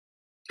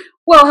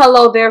Well,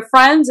 hello there,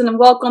 friends, and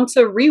welcome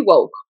to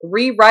Rewoke,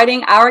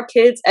 Rewriting Our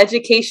Kids'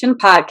 Education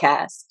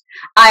podcast.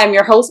 I am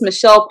your host,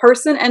 Michelle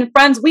Person, and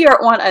friends, we are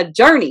on a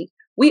journey.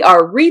 We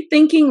are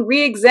rethinking,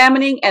 re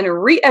examining, and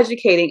re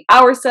educating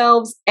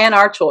ourselves and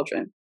our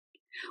children.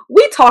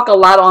 We talk a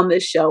lot on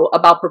this show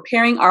about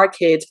preparing our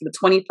kids for the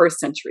 21st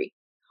century.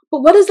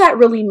 But what does that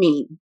really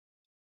mean?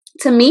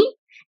 To me,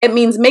 it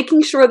means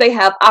making sure they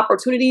have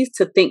opportunities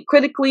to think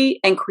critically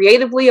and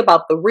creatively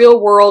about the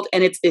real world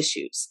and its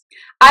issues.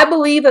 I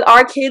believe that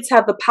our kids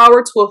have the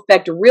power to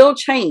affect real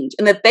change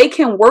and that they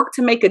can work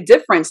to make a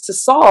difference to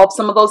solve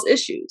some of those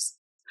issues.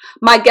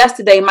 My guest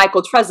today,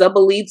 Michael Trezza,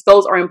 believes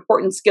those are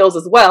important skills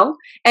as well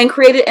and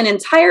created an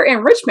entire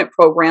enrichment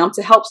program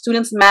to help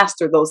students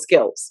master those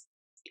skills.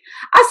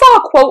 I saw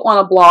a quote on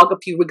a blog a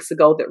few weeks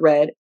ago that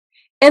read,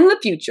 "In the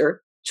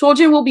future,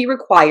 children will be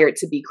required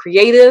to be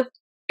creative,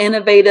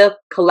 innovative,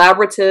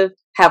 collaborative,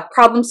 have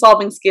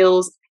problem-solving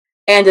skills,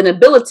 and an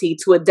ability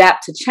to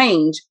adapt to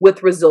change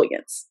with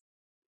resilience."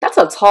 That's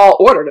a tall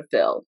order to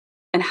fill.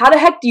 And how the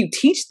heck do you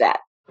teach that?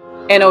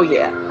 And oh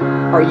yeah,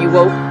 are you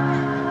woke?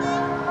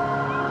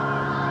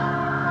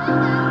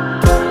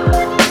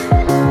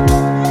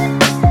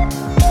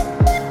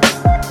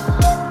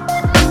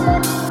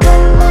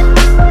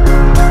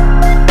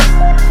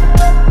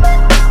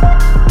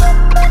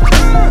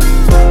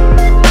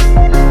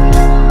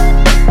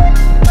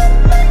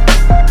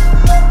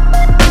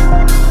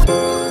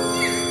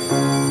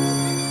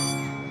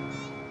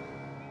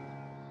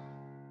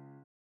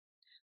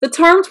 The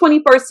term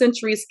 21st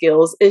century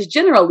skills is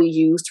generally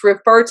used to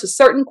refer to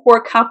certain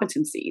core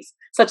competencies,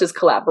 such as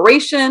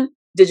collaboration,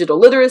 digital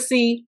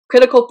literacy,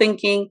 critical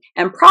thinking,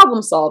 and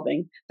problem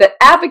solving that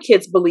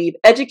advocates believe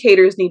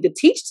educators need to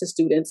teach to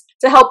students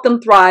to help them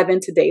thrive in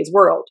today's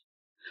world.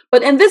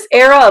 But in this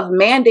era of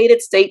mandated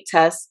state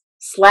tests,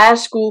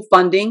 slash school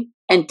funding,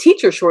 and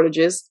teacher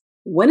shortages,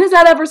 when is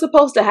that ever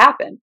supposed to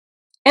happen?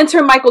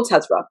 Enter Michael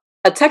Tesra,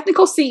 a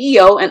technical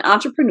CEO and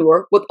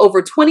entrepreneur with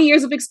over 20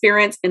 years of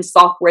experience in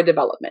software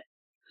development.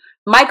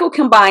 Michael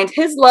combined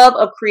his love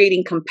of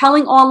creating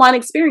compelling online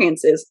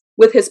experiences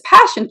with his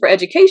passion for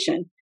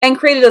education and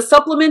created a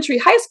supplementary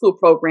high school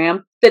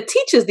program that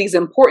teaches these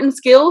important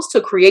skills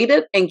to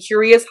creative and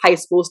curious high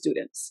school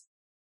students.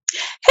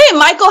 Hey,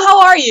 Michael,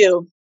 how are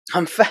you?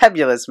 I'm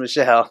fabulous,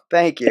 Michelle.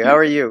 Thank you. How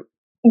are you?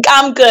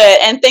 I'm good,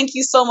 and thank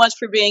you so much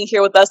for being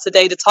here with us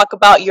today to talk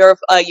about your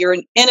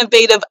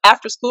innovative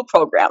after-school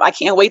program. I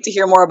can't wait to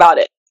hear more about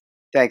it.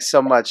 Thanks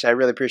so much. I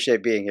really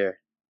appreciate being here.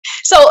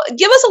 So,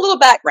 give us a little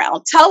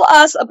background. Tell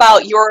us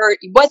about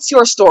what's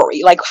your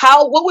story? Like,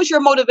 what was your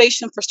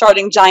motivation for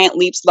starting Giant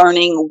Leaps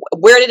Learning?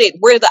 Where did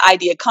the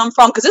idea come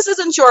from? Because this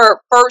isn't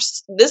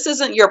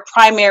your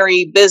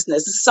primary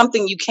business. This is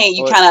something you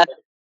kind of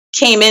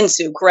came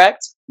into,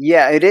 correct?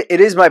 Yeah,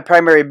 it is my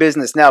primary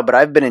business now, but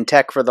I've been in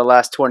tech for the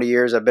last 20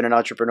 years. I've been an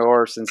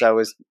entrepreneur since I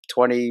was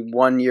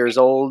 21 years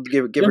old,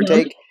 give or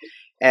take.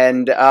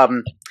 And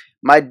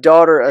my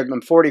daughter,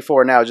 I'm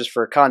 44 now, just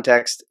for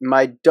context.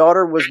 My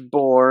daughter was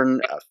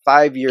born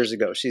 5 years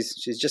ago.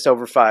 She's just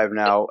over 5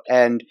 now.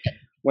 And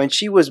when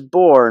she was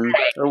born,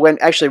 or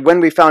when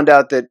we found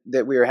out that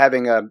we were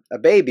having a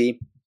baby,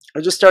 I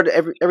just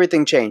started,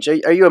 everything changed.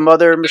 Are you a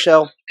mother,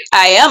 Michelle?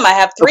 I am. I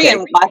have 3, okay.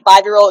 And my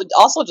 5-year-old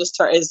also just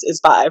turned is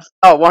 5.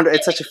 Oh, wonder!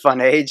 It's such a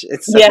fun age.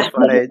 It's such a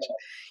fun age.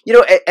 You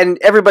know, and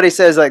everybody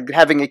says like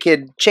having a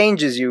kid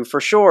changes you for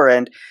sure.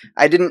 And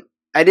I didn't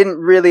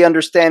really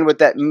understand what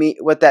that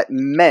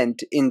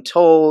meant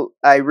until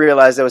I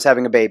realized I was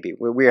having a baby.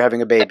 We were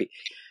having a baby.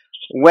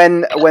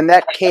 When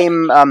that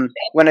came,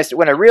 when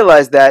I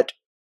realized that,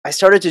 I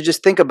started to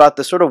just think about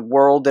the sort of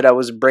world that I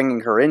was bringing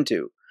her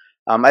into.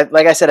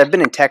 Like I said, I've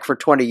been in tech for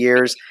 20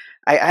 years.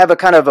 I have a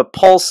kind of a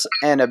pulse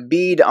and a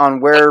bead on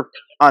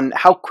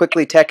how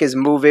quickly tech is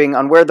moving,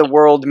 on where the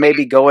world may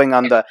be going,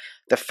 on the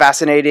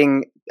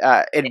fascinating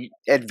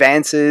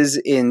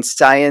advances in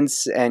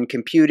science and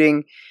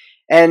computing.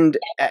 And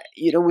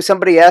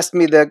somebody asked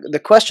me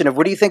the question of,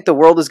 what do you think the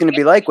world is going to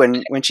be like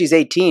when she's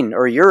 18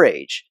 or your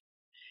age?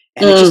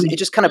 And it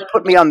just kind of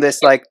put me on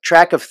this like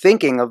track of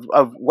thinking of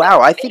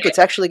wow, I think it's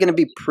actually going to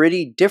be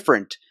pretty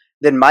different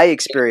than my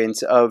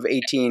experience of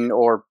 18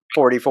 or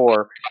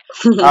 44.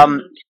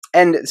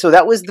 And so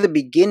that was the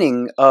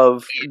beginning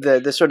of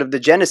the sort of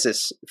the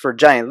genesis for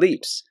Giant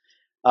Leaps,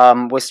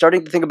 was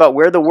starting to think about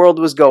where the world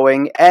was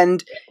going.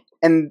 And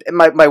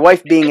my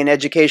wife being in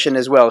education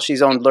as well.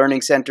 She's owned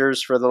learning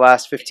centers for the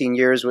last 15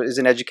 years, is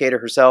an educator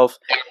herself.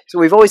 So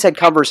we've always had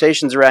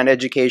conversations around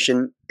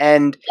education,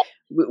 and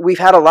we've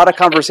had a lot of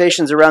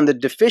conversations around the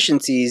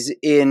deficiencies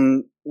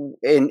in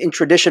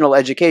traditional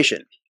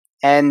education.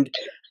 And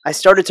I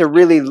started to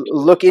really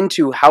look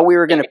into how we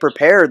were going to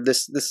prepare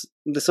this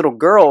little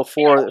girl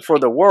for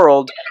the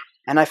world,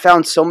 and I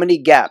found so many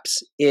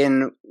gaps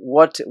in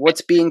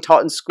what's being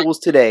taught in schools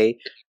today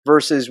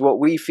versus what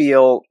we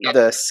feel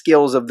the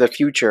skills of the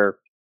future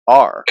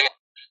are.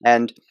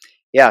 And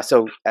yeah,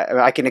 so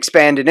I can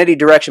expand in any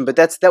direction, but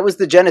that was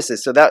the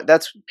genesis. So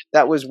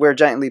that was where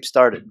Giant Leap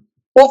started.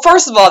 Well,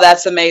 first of all,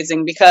 that's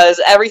amazing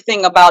because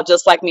everything about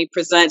Just Like Me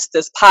Presents,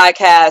 this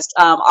podcast,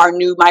 our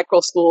new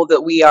micro school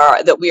that we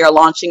are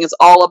launching is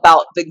all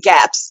about the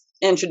gaps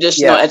in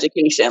traditional Yeah,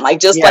 education. Like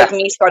Just Like yeah,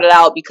 Me started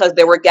out because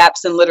there were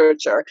gaps in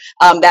literature.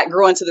 That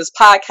grew into this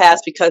podcast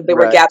because there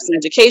were right, gaps in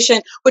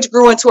education, which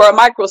grew into our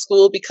micro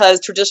school because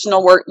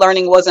traditional work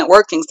learning wasn't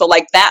working. So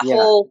like that yeah,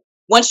 whole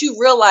once you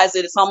realize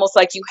it, it's almost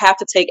like you have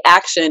to take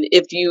action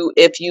if you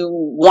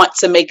want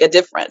to make a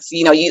difference.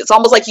 It's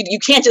almost like you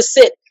can't just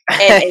sit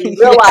and yeah.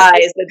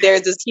 realize that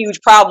there's this huge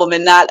problem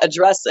and not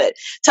address it.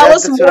 Tell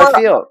us That's what I more.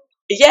 feel.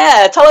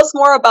 Yeah, tell us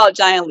more about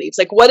Giant Leaps.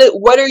 Like, what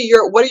are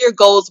your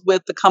goals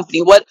with the company?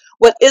 What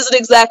is it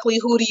exactly?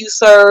 Who do you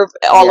serve?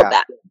 All of Yeah.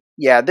 that.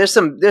 Yeah, there's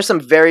some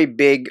very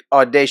big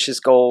audacious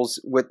goals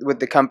with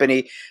the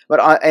company, but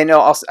I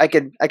know I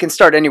can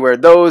start anywhere.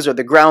 Those are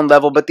the ground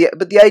level, but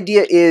the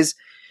idea is,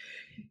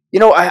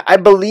 I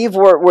believe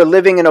we're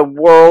living in a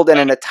world and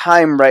in a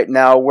time right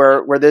now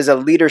where there's a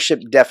leadership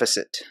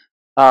deficit,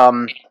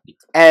 um,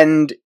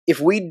 and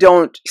if we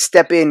don't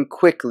step in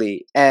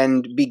quickly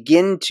and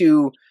begin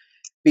to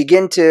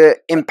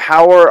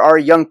empower our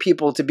young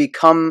people to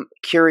become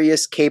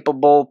curious,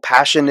 capable,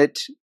 passionate,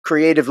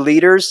 creative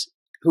leaders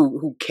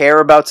who care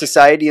about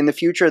society in the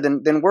future,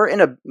 then we're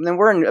in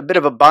a bit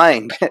of a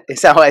bind.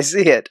 Is how I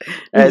see it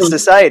as Mhm.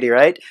 society,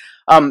 right?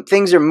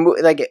 Things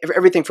are like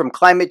everything from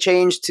climate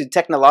change to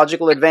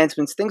technological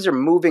advancements. Things are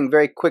moving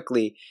very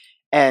quickly,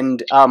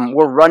 and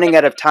we're running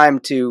out of time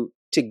to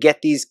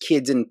get these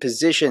kids in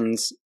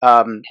positions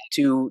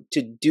to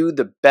do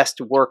the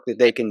best work that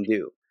they can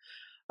do.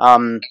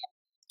 Um,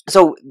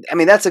 so, I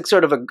mean, that's like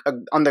sort of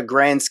on the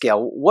grand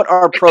scale. What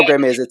our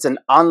program is, it's an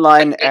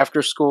online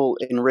after school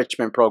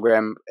enrichment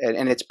program,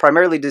 and it's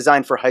primarily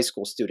designed for high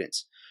school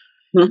students.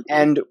 Mhm.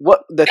 And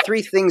what the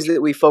three things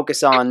that we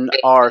focus on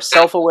are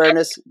self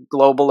awareness,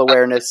 global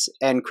awareness,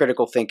 and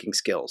critical thinking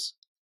skills.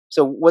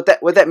 So, what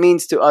that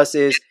means to us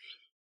is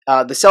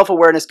the self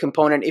awareness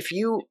component. If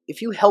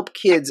you help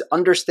kids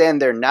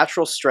understand their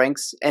natural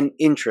strengths and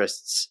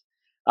interests,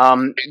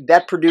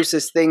 that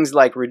produces things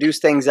like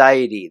reduced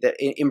anxiety, that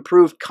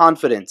improved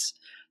confidence,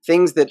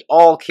 things that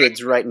all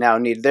kids right now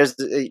need. There's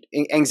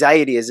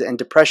anxiety and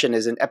depression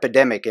is an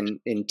epidemic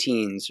in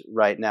teens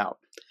right now.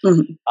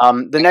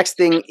 Mhm. The next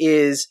thing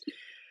is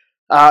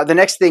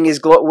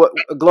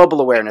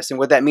global awareness, and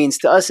what that means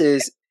to us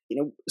is,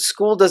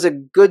 school does a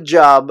good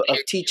job of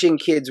teaching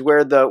kids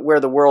where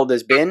the world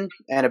has been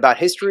and about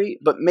history,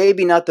 but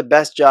maybe not the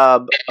best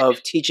job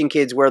of teaching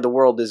kids where the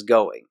world is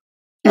going.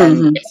 And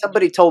Mhm.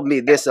 somebody told me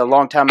this a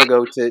long time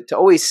ago to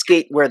always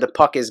skate where the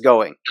puck is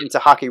going. It's a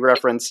hockey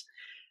reference.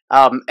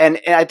 And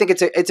I think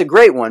it's a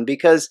great one,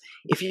 because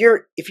if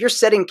you're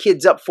setting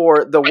kids up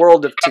for the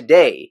world of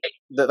today,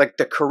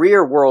 the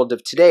career world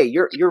of today,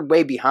 you're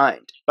way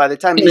behind. By the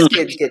time these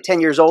kids get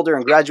 10 years older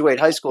and graduate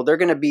high school, they're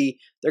gonna be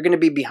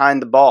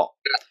behind the ball.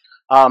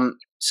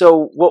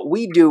 So what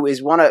we do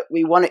is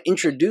we want to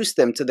introduce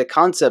them to the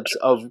concepts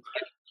of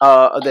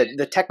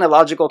the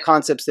technological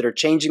concepts that are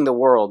changing the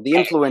world, the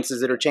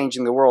influences that are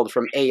changing the world,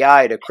 from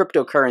AI to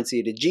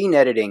cryptocurrency to gene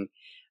editing,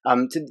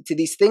 to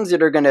these things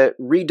that are going to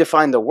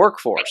redefine the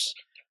workforce,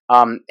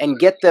 and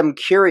get them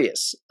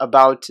curious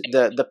about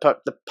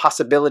the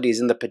possibilities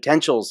and the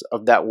potentials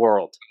of that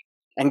world.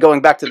 And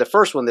going back to the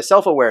first one, the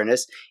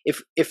self-awareness,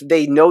 if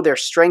they know their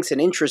strengths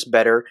and interests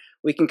better,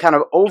 we can kind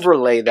of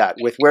overlay that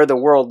with where the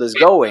world is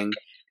going,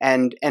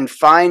 and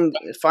find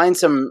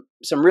some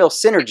real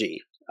synergy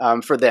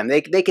for them.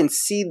 They can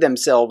see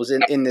themselves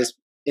in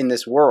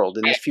this world,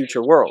 in this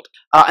future world.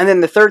 And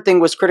then the third thing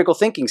was critical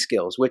thinking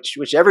skills, which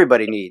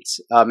everybody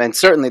needs, and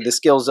certainly the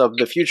skills of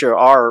the future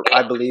are,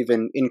 I believe,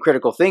 in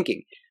critical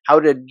thinking. How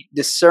to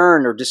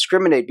discern or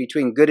discriminate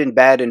between good and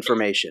bad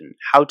information,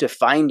 how to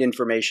find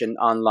information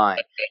online.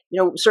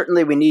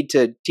 Certainly we need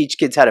to teach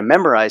kids how to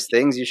memorize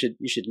things. You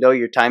should know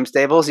your times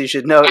tables. You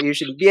should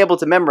be able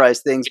to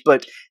memorize things,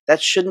 but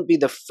that shouldn't be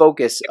the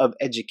focus of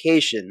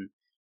education.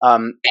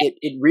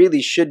 It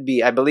really should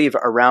be, I believe,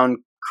 around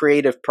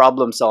creative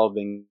problem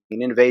solving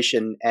and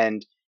innovation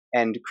and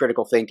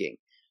critical thinking.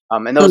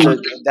 And those are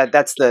Mhm.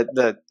 that's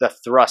the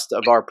thrust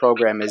of our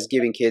program, is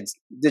giving kids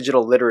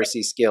digital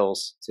literacy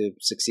skills to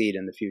succeed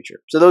in the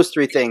future. So those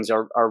three things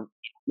are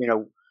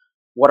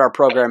what our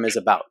program is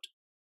about.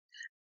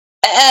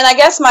 And I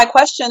guess my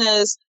question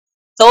is,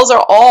 those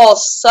are all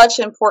such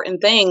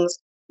important things.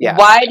 Yeah,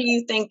 Why do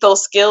you think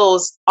those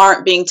skills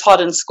aren't being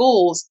taught in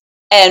schools?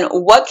 And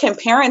what can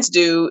parents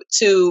do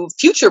to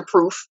future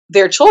proof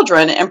their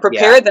children and yeah,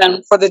 prepare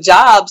them for the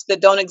jobs that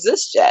don't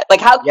exist yet? Like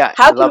how yeah. I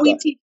how can love we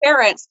that. teach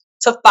parents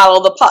to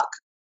follow the puck?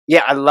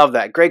 Yeah, I love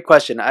that. Great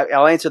question.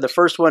 I'll answer the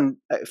first one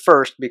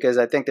first, because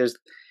I think there's,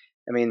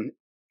 I mean,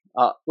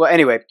 well,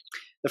 anyway,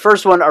 the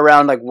first one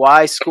around like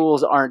why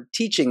schools aren't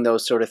teaching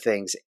those sort of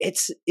things.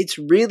 It's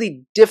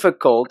really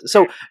difficult.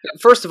 So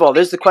first of all,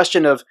 there's the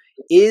question of,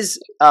 is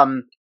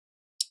um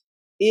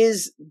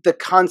is the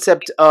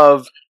concept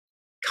of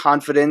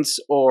confidence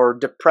or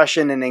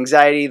depression and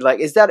anxiety, like,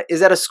 is that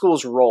a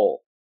school's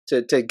role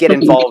to get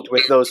involved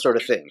with those sort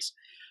of things?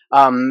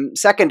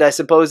 Second, I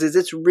suppose, is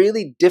it's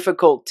really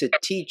difficult to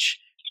teach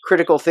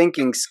critical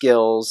thinking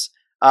skills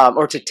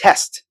or to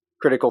test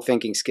critical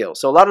thinking skills.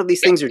 So a lot of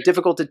these things are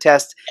difficult to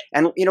test.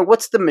 And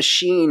what's the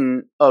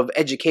machine of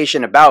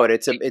education about?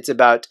 It's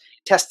about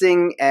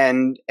testing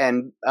and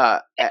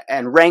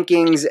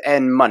rankings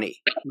and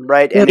money,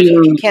 right? And if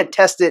you can't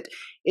test it,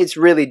 it's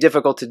really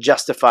difficult to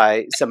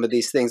justify some of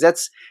these things.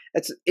 That's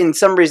in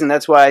some reason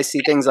that's why I see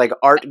things like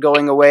art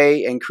going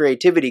away and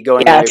creativity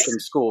going away from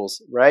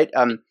schools, right?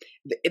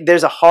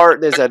 There's a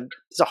hard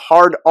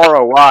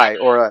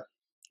ROI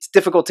it's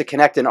difficult to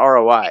connect an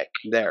ROI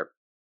there.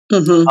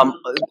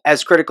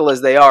 As critical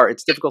as they are,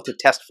 it's difficult to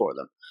test for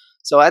them.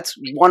 So that's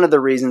one of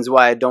the reasons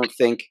why I don't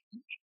think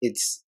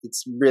it's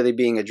really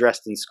being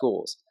addressed in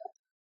schools.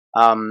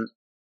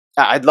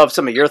 I'd love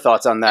some of your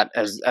thoughts on that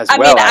as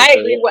well. I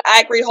mean,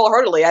 I agree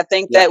wholeheartedly. I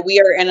think that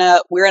we're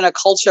in a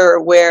culture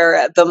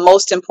where the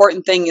most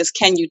important thing is,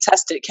 can you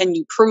test it? Can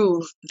you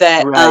prove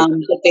that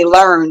that they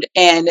learned?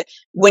 And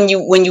when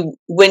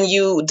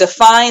you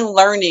define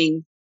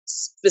learning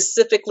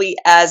specifically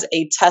as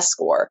a test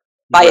score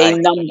by a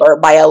number,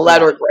 by a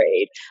letter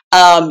grade,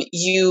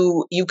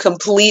 you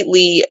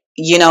completely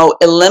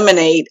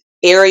eliminate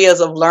areas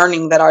of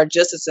learning that are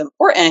just as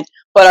important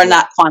but are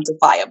not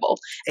quantifiable.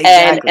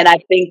 Exactly. And I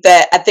think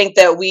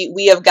that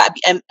we have got,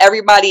 and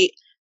everybody,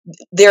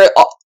 there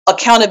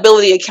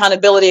accountability.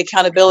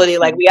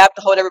 Like, we have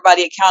to hold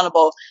everybody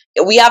accountable.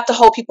 We have to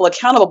hold people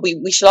accountable.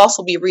 We should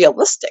also be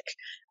realistic.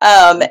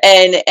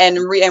 And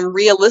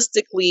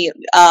realistically,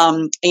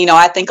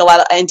 I think a lot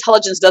of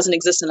intelligence doesn't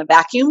exist in a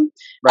vacuum.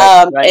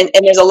 And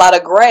there's a lot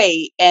of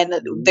gray, and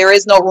there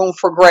is no room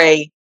for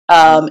gray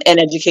in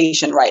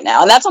education right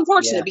now. And that's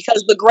unfortunate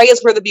because the gray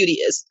is where the beauty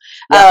is.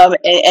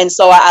 And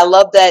so I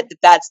love that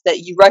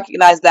you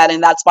recognize that,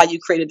 and that's why you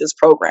created this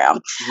program.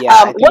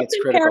 I think it's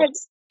critical.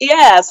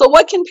 So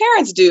what can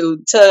parents do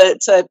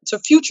to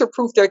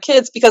future-proof their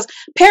kids? Because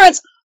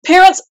parents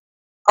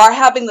are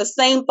having the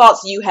same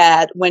thoughts you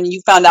had when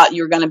you found out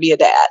you were going to be a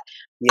dad.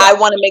 I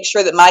want to make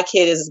sure that my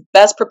kid is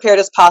best prepared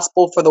as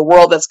possible for the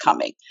world that's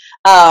coming.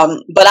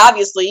 But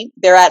obviously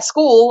they're at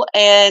school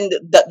and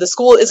the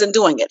school isn't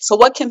doing it. So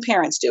what can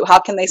parents do? How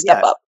can they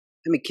step up?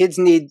 I mean, kids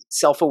need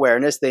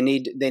self-awareness. They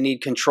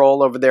need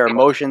control over their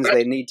emotions.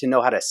 They need to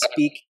know how to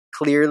speak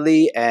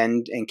clearly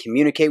and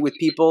communicate with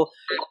people.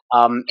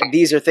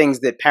 These are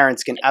things that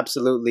parents can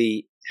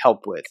absolutely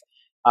help with.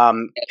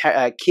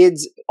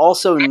 Kids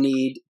also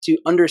need to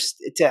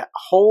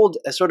hold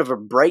a sort of a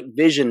bright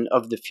vision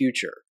of the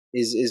future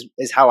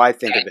is how I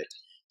think of it.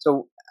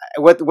 So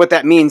what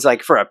that means,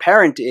 like, for a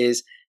parent,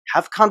 is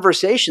have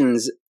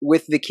conversations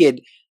with the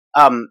kid,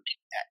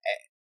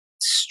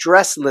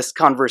 stressless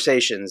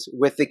conversations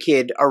with the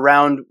kid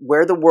around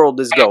where the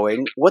world is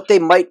going, what they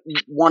might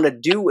want to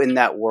do in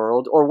that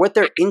world, or what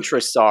their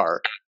interests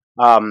are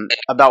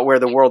about where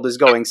the world is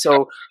going.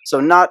 So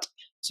not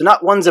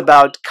ones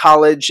about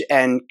college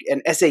and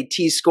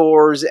SAT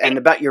scores and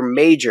about your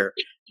major.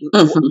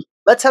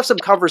 Let's have some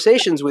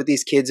conversations with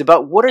these kids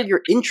about what are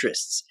your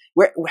interests.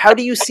 How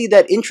do you see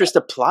that interest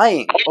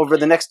applying over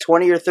the next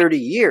 20 or 30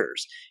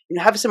 years?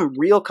 Have some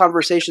real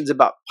conversations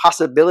about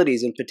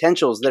possibilities and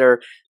potentials that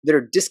are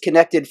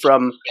disconnected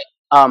from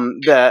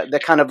the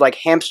kind of like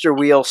hamster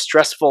wheel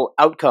stressful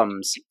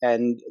outcomes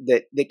and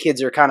that the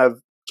kids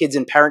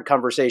and parent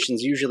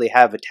conversations usually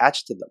have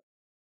attached to them.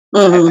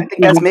 I think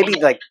that's maybe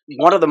like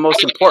one of the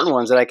most important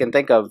ones that I can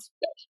think of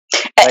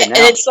right now.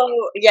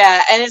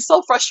 And it's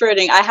so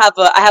frustrating. I have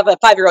a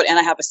 5-year-old and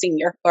I have a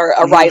senior, or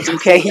a rising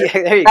senior.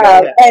 There you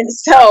go. And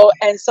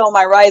so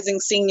my rising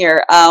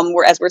senior,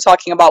 as we're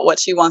talking about what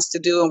she wants to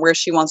do and where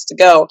she wants to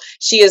go,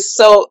 she's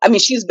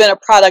been a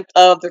product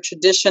of the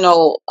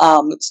traditional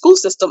school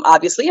system,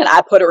 obviously, and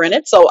I put her in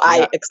it, so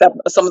I accept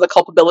some of the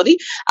culpability.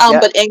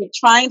 But in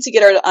trying to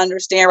get her to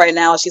understand right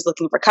now, she's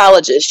looking for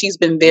colleges. She's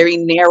been very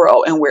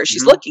narrow in where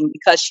she's looking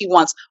because she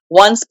wants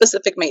one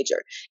specific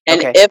major.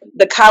 And if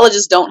the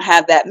colleges don't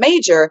have that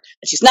major,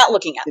 she's not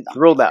looking at them.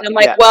 Ruled out. And I'm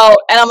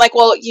like,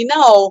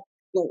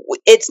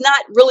 it's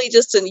not really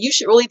you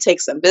should really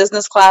take some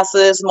business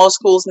classes. Most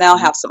schools now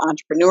have some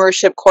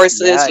entrepreneurship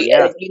courses.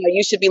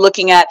 You should be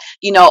looking at,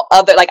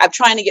 other, like, I'm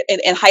trying to get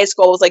in high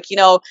school. I was like,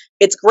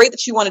 it's great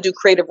that you want to do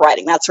creative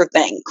writing. That's her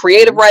thing.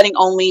 Creative writing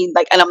only.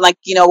 Like, and I'm like,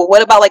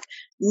 what about like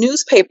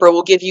newspaper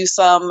will give you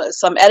some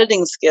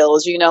editing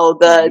skills, there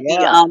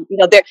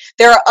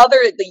are other,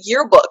 the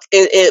yearbook,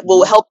 it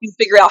will help you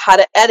figure out how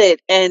to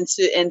edit and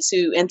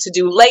to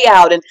do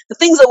layout and the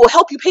things that will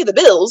help you pay the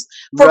bills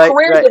for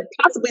careers that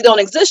possibly don't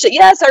exist yet.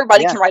 Yes,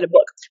 everybody can write a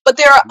book, but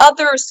there are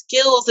other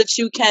skills that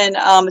you can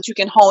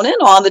hone in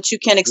on, that you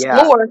can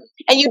explore,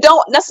 and you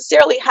don't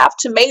necessarily have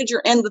to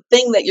major in the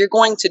thing that you're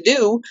going to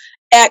do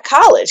at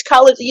college,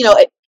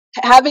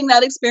 having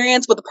that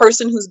experience with a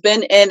person who's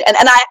been in, and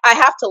I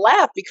have to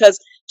laugh because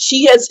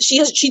she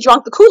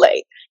drunk the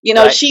Kool-Aid. You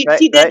know, she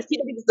did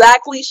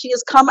exactly. She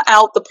has come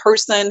out the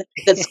person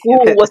that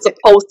school was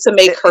supposed to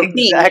make her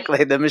be.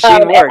 Exactly, the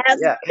machine works.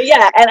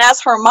 And as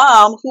her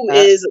mom, who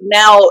is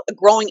now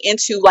growing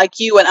into, like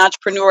you, an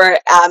entrepreneur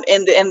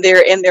in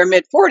their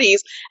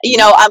mid-40s, you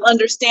know, I'm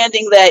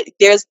understanding that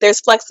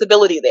there's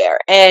flexibility there,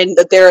 and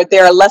that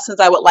there are lessons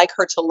I would like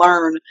her to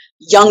learn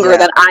younger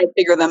than I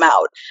figure them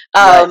out.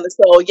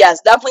 So yes,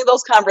 definitely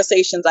those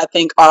conversations I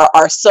think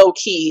are so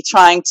key.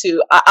 Trying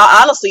to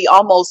honestly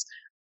almost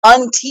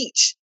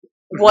unteach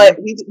what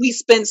we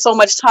spend so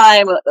much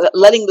time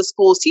letting the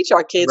schools teach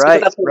our kids,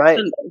 because that's what we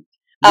send them.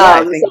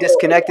 I think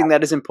disconnecting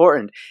that is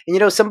important. And, you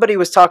know, somebody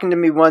was talking to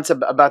me once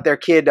about their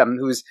kid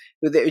who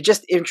they're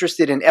just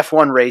interested in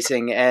F1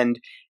 racing, and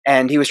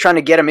he was trying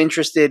to get him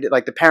interested,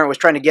 like the parent was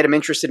trying to get him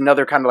interested in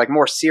other kind of like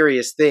more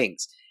serious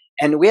things.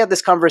 And we had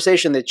this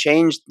conversation that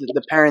changed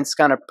the parents'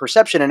 kind of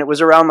perception, and it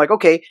was around like,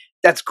 okay,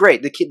 that's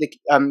great.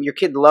 Your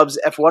kid loves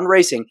F1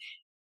 racing.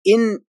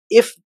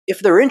 If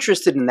they're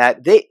interested in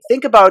that, they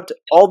think about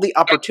all the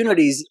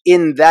opportunities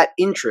in that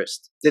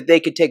interest that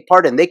they could take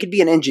part in. They could be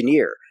an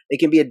engineer. They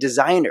can be a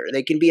designer.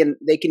 They can be a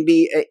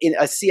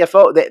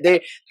CFO.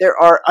 There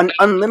are an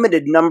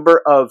unlimited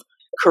number of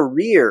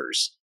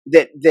careers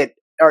that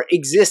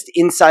exist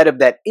inside of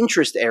that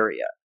interest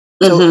area.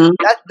 So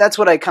that's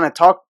what I kind of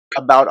talk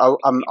about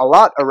a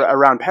lot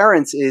around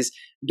parents is,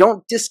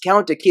 don't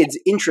discount a kid's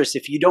interest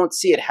if you don't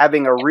see it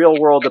having a real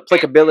world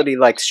applicability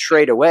like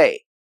straight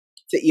away.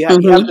 That you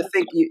have to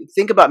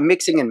think about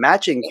mixing and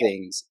matching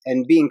things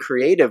and being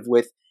creative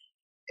with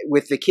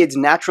the kid's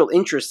natural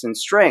interests and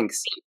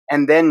strengths,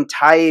 and then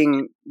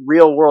tying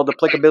real world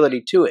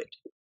applicability to it.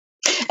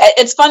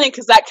 It's funny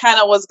because that kind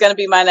of was going to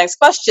be my next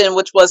question,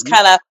 which was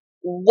kind of,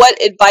 what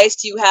advice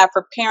do you have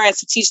for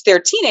parents to teach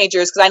their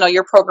teenagers? Because I know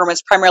your program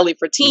is primarily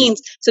for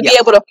teens, to be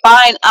able to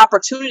find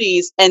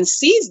opportunities and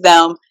seize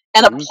them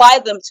and apply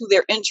them to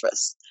their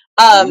interests.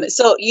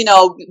 So, you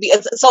know,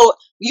 so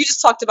you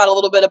just talked about a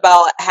little bit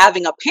about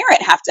having a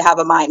parent have to have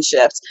a mind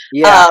shift.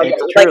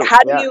 Like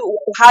how do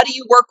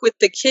you work with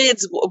the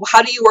kids?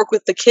 How do you work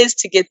with the kids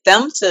to get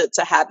them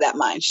to have that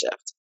mind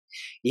shift?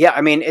 Yeah,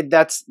 I mean,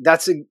 that's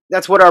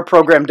what our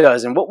program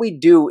does. And what we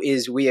do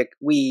is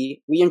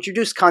we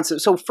introduce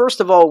concepts. So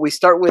first of all, we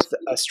start with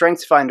a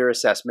strengths finder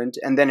assessment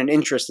and then an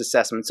interest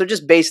assessment. So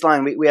just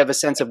baseline, we have a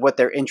sense of what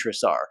their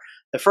interests are.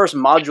 The first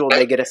module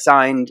they get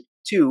assigned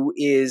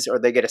is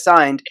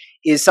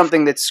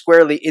something that's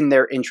squarely in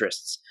their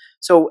interests.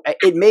 So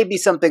it may be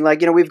something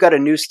like, you know, we've got a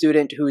new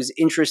student who's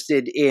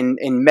interested in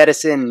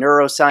medicine,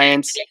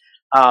 neuroscience,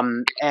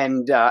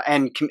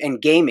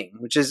 and gaming,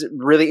 which is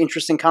really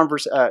interesting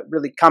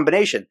really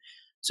combination.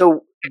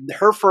 So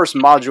her first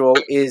module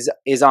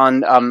is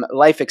on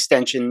life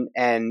extension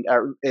and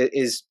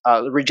is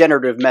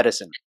regenerative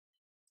medicine.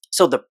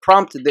 So the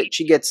prompt that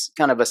she gets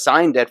kind of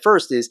assigned at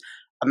first is,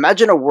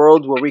 imagine a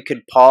world where we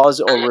could pause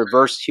or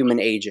reverse human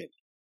aging.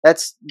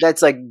 That's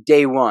like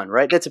day one,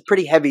 right? That's a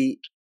pretty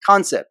heavy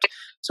concept.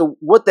 So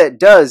what that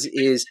does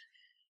is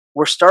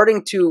we're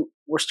starting to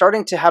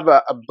have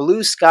a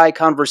blue sky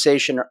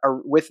conversation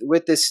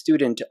with this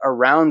student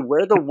around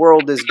where the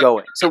world is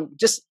going. So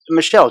just,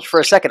 Michelle,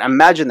 for a second,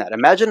 imagine that.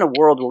 Imagine a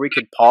world where we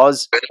could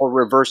pause or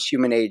reverse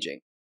human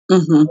aging.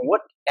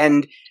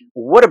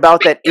 What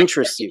about that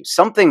interests you?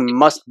 Something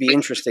must be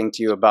interesting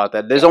to you about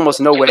that. There's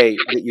almost no way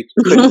that you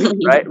could be,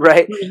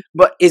 right?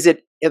 But is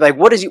it like,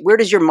 where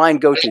does your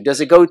mind go to? Does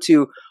it go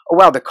to, oh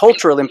wow, the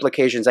cultural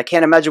implications? I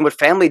can't imagine what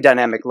family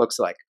dynamic looks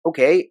like.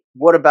 Okay,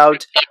 what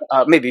about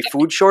maybe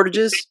food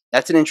shortages?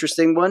 That's an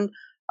interesting one.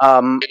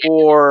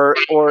 Or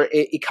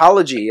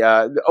ecology,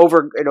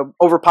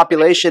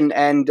 overpopulation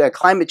and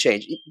climate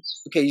change.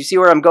 Okay, you see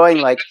where I'm going?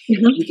 Like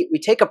we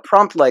take a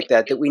prompt like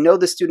that we know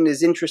the student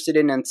is interested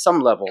in on some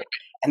level,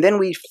 and then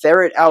we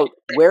ferret out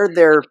where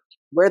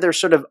their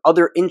sort of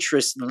other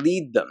interests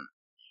lead them.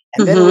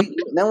 And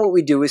then what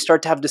we do is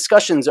start to have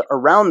discussions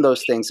around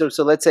those things.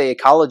 So let's say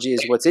ecology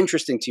is what's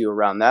interesting to you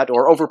around that,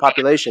 or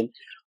overpopulation.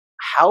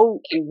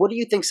 What do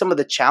you think some of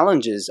the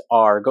challenges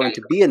are going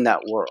to be in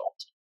that world?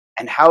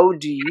 And how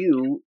do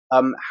you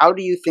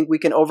think we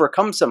can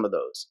overcome some of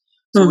those?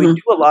 So we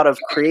do a lot of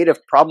creative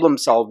problem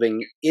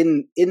solving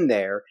in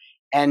there,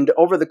 and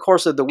over the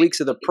course of the weeks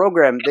of the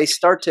program, they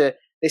start to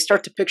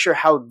picture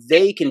how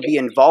they can be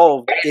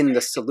involved in the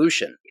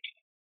solution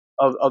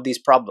of these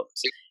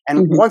problems.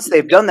 And once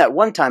they've done that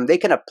one time, they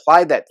can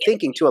apply that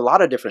thinking to a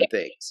lot of different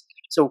things.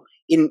 So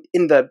in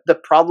the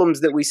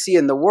problems that we see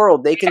in the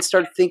world, they can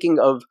start thinking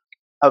of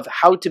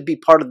how to be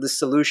part of the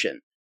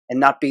solution. And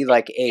not be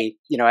like I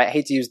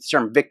hate to use the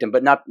term victim,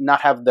 but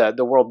not have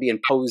the world be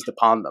imposed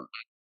upon them.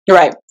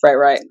 Right.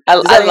 I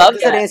love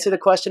does that. that answer the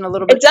question a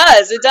little bit? It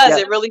does. Yeah.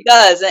 It really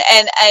does.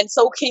 And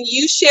so, can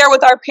you share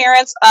with our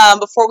parents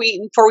before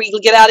we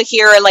get out of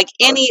here, like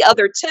any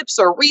other tips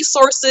or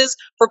resources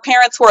for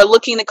parents who are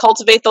looking to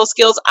cultivate those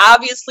skills?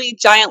 Obviously,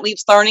 Giant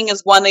Leaps Learning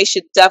is one they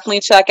should definitely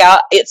check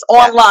out. It's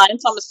online,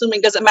 so I'm assuming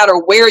it doesn't matter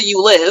where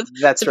you live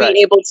That's to right.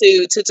 be able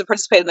to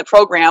participate in the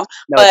program.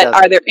 No, but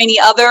are there any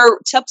other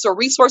tips or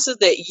resources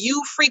that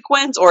you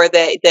frequent or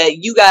that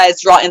you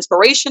guys draw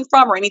inspiration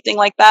from, or anything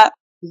like that?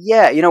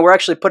 Yeah, we're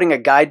actually putting a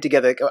guide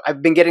together.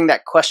 I've been getting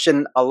that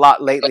question a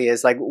lot lately.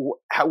 Is like,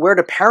 where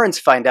do parents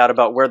find out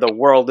about where the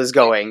world is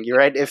going? You're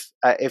right.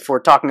 If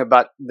we're talking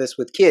about this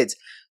with kids,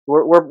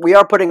 we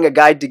are putting a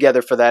guide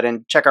together for that.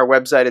 And check our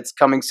website; it's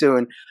coming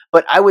soon.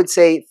 But I would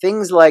say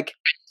things like,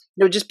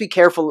 just be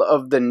careful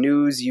of the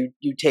news you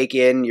take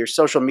in, your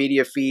social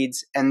media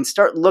feeds, and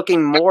start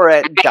looking more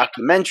at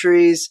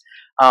documentaries,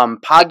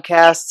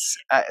 podcasts.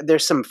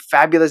 There's some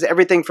fabulous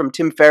everything from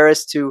Tim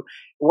Ferriss to.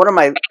 One of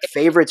my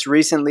favorites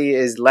recently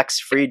is Lex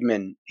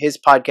Friedman. His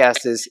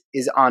podcast is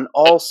on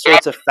all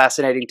sorts of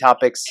fascinating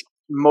topics,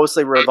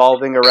 mostly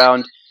revolving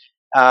around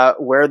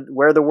where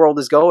the world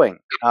is going.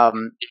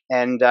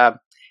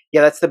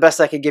 Yeah, that's the best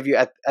I could give you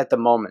at the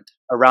moment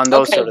around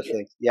those sort of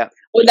things. Yeah.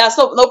 Well, that's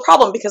no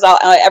problem, because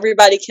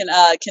everybody can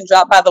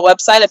drop by the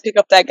website and pick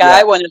up that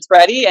guide when it's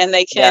ready, and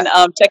they can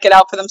check it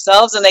out for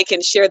themselves, and they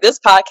can share this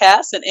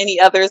podcast and any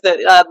others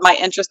that might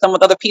interest them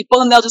with other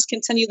people, and they'll just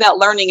continue that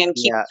learning and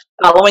keep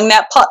following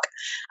that puck.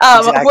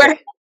 Exactly.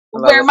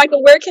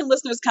 Michael, where can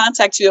listeners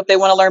contact you if they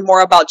want to learn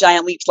more about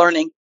Giant Leaps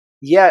Learning?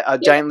 Yeah,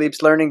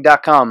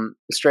 giantleapslearning.com.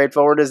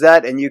 Straightforward as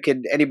that. And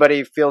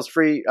anybody feels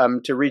free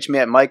to reach me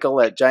at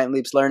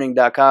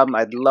michael@giantleapslearning.com.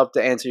 I'd love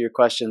to answer your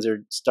questions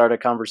or start a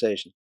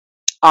conversation.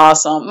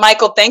 Awesome.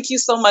 Michael, thank you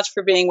so much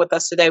for being with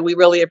us today. We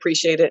really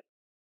appreciate it.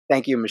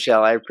 Thank you,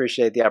 Michelle. I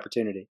appreciate the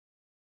opportunity.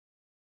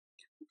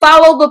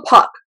 Follow the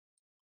puck.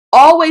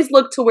 Always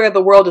look to where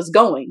the world is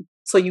going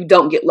so you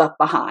don't get left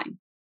behind.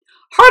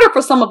 Harder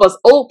for some of us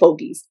old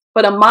fogies,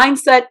 but a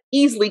mindset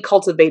easily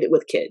cultivated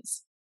with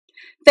kids.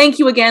 Thank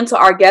you again to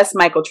our guest,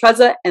 Michael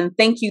Trezza, and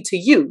thank you to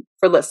you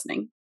for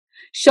listening.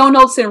 Show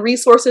notes and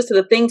resources to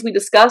the things we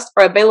discussed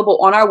are available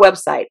on our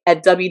website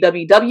at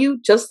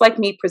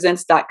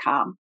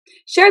www.justlikemepresents.com.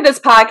 Share this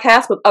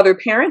podcast with other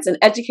parents and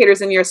educators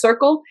in your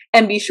circle,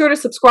 and be sure to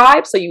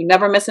subscribe so you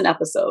never miss an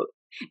episode.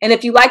 And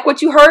if you like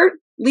what you heard,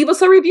 leave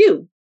us a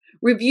review.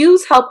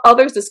 Reviews help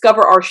others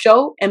discover our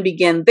show and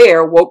begin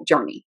their woke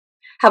journey.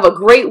 Have a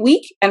great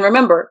week, and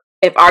remember,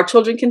 if our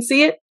children can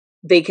see it,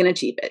 they can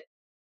achieve it.